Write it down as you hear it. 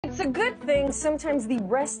It's a good thing sometimes the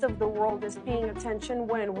rest of the world is paying attention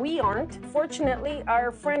when we aren't. Fortunately,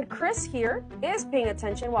 our friend Chris here is paying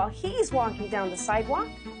attention while he's walking down the sidewalk.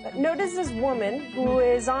 But notice this woman who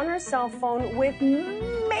is on her cell phone with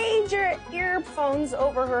major earphones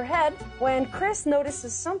over her head when Chris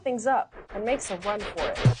notices something's up and makes a run for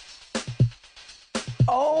it.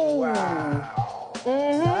 Oh, wow.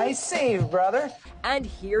 Nice save, brother. And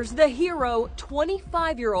here's the hero,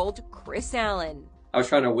 25-year-old Chris Allen. I was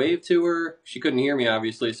trying to wave to her. She couldn't hear me,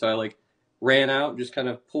 obviously, so I ran out, just kind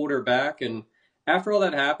of pulled her back, and after all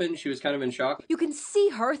that happened, she was kind of in shock. You can see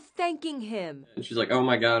her thanking him. And she's like, "Oh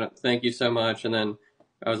my God, thank you so much." And then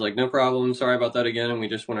I was like, "No problem, sorry about that again," and we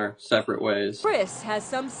just went our separate ways. Chris has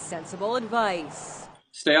some sensible advice.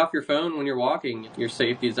 Stay off your phone when you're walking. Your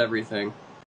safety is everything.